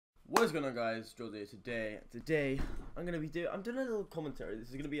What is going on, guys? George here. Today I'm doing a little commentary. This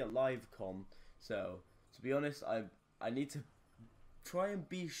is gonna be a live com. So to be honest, I need to try and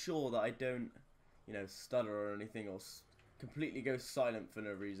be sure that I don't, stutter or anything, or completely go silent for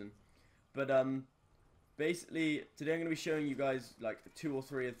no reason. But basically today I'm gonna be showing you guys like 2 or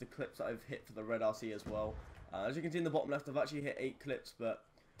 3 of the clips that I've hit for the Red RC as well. As you can see in the bottom left, I've actually hit 8 clips, but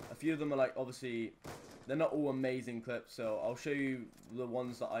a few of them are like, obviously, they're not all amazing clips, so I'll show you the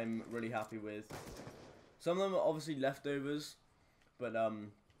ones that I'm really happy with. Some of them are obviously leftovers, but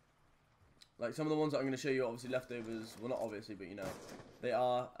like some of the ones that I'm going to show you are obviously leftovers. Well, not obviously, but they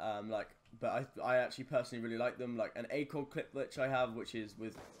are but I actually personally really like them. Like an ACOG clip which I have, which is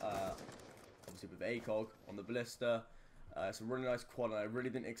with obviously with ACOG on the Ballista. It's a really nice quad, and I really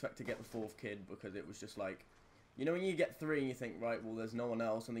didn't expect to get the 4th kid because it was just like, when you get 3 and you think, right, well, there's no one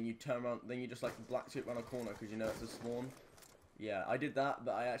else, and then you turn around, then you just like black chip around a corner because it's a spawn. Yeah, I did that,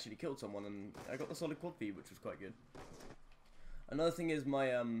 but I actually killed someone, and I got the solid quad feed, which was quite good. Another thing is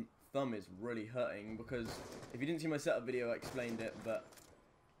my thumb is really hurting because if you didn't see my setup video, I explained it, but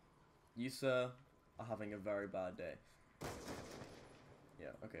you, sir, are having a very bad day.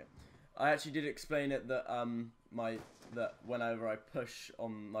 Yeah, okay. I actually did explain it that that whenever I push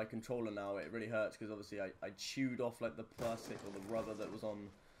on my controller now, it really hurts because obviously I chewed off like the plastic or the rubber that's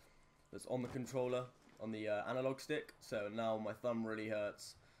on the controller on the analog stick. So now my thumb really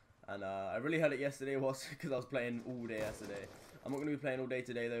hurts, and I really had it yesterday because I was playing all day yesterday. I'm not going to be playing all day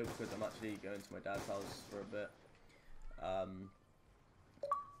today though because I'm actually going to my dad's house for a bit.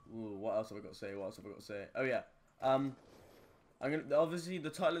 Ooh, what else have I got to say? Oh yeah. Obviously the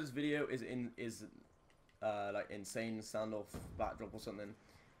title of this video is like insane standoff backdrop or something.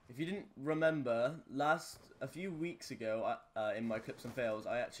 If you didn't remember, a few weeks ago in my clips and fails,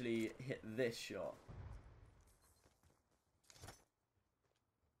 I actually hit this shot.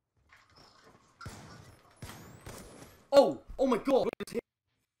 Oh my god! What just hit?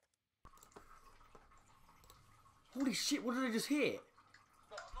 Holy shit! What did I just hit?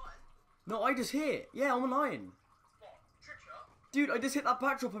 What, online? No, I just hit. Yeah, I'm online. What? Trick shot? Dude, I just hit that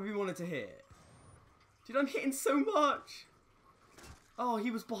backdrop I've been wanting to hit. Dude, I'm hitting so much. Oh, he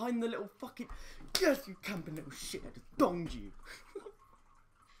was behind the little fucking... Yes, you camping little shit. I just donged you.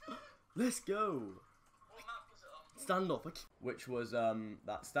 Let's go. What map was it on? Standoff. Which was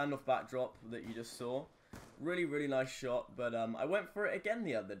that standoff backdrop that you just saw. Really, really nice shot. But I went for it again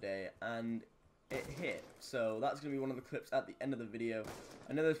the other day and it hit. So that's going to be one of the clips at the end of the video.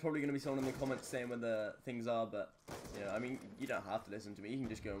 I know there's probably going to be someone in the comments saying where the things are, but I mean, you don't have to listen to me. You can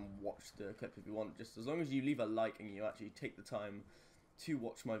just go and watch the clip if you want. Just as long as you leave a like and you actually take the time to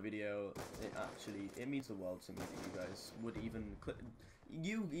watch my video, it means the world to me that you guys would even click.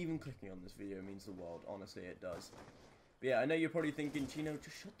 You even clicking on this video means the world. Honestly, it does. But yeah, I know you're probably thinking, Chino,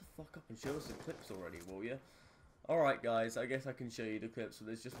 just shut the fuck up and show us the clips already, will you? Alright guys, I guess I can show you the clips, but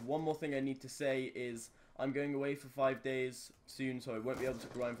there's just one more thing I need to say is I'm going away for 5 days soon, so I won't be able to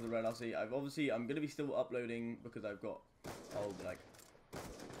grind for the Red RC. I'm going to be still uploading because I've got,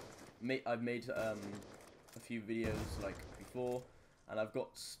 I've made a few videos like before, and I've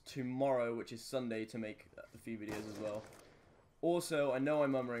got tomorrow, which is Sunday, to make a few videos as well. Also, I know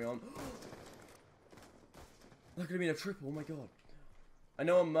I'm murmuring on, that could have been a triple, oh my god. I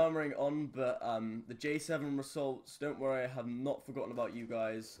know I'm murmuring on, but the J7 results, don't worry, I have not forgotten about you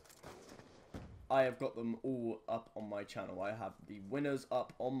guys. I have got them all up on my channel. I have the winners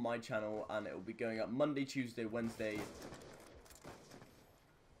up on my channel, and it will be going up Monday, Tuesday, Wednesday.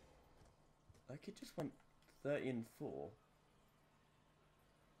 Like, it just went 30 and 4.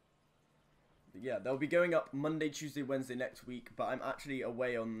 But yeah, they'll be going up Monday, Tuesday, Wednesday next week, but I'm actually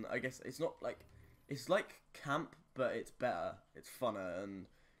away on, I guess, it's not like, it's like camp, but it's better, it's funner, and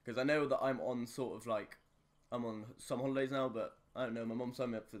because I know that I'm on sort of like, I'm on some holidays now, but I don't know, my mom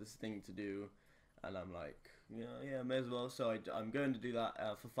signed me up for this thing to do, and I'm like, yeah, may as well, so I'm going to do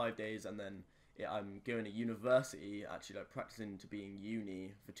that for 5 days, and then I'm going to university, actually like practicing to be in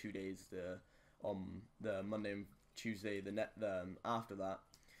uni for 2 days, on the Monday and Tuesday, after that.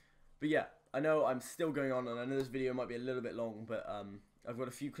 But yeah, I know I'm still going on, and I know this video might be a little bit long, but I've got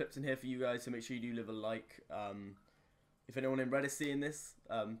a few clips in here for you guys, so make sure you do leave a like. If anyone in Reddit is seeing this,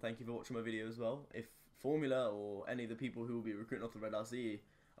 thank you for watching my video as well. If Formula or any of the people who will be recruiting off the Red RC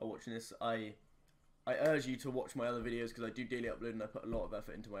are watching this, I urge you to watch my other videos because I do daily upload and I put a lot of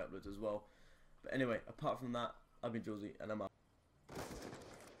effort into my uploads as well. But anyway, apart from that, I've been Josie and I'm out.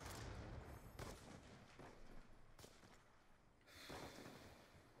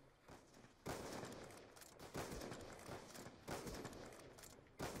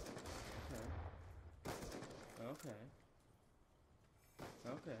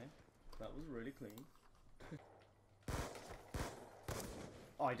 Okay. Okay. That was really clean.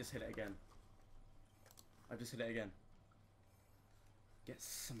 Oh, I just hit it again. I just hit it again. Get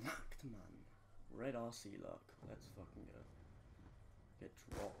smacked, man. Red RC luck. Let's fucking go. Get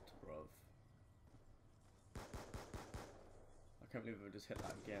dropped, bruv. I can't believe I just hit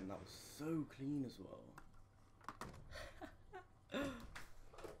that again. That was so clean as well.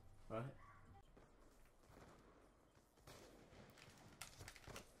 Right?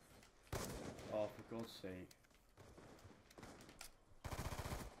 Oh, for God's sake.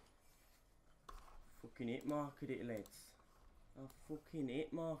 Fucking hit marked it, lads. I fucking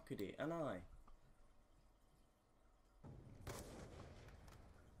hit marked it, and I.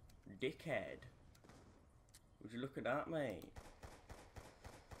 Dickhead. Would you look at that, mate?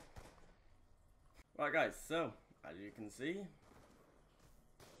 Right, guys, so, as you can see,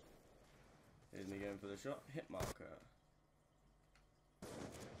 here's me going for the shot. Hit marker.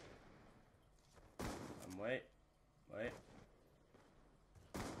 And wait.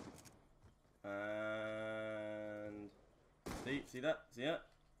 And see that? Yeah,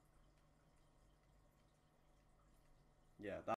 that.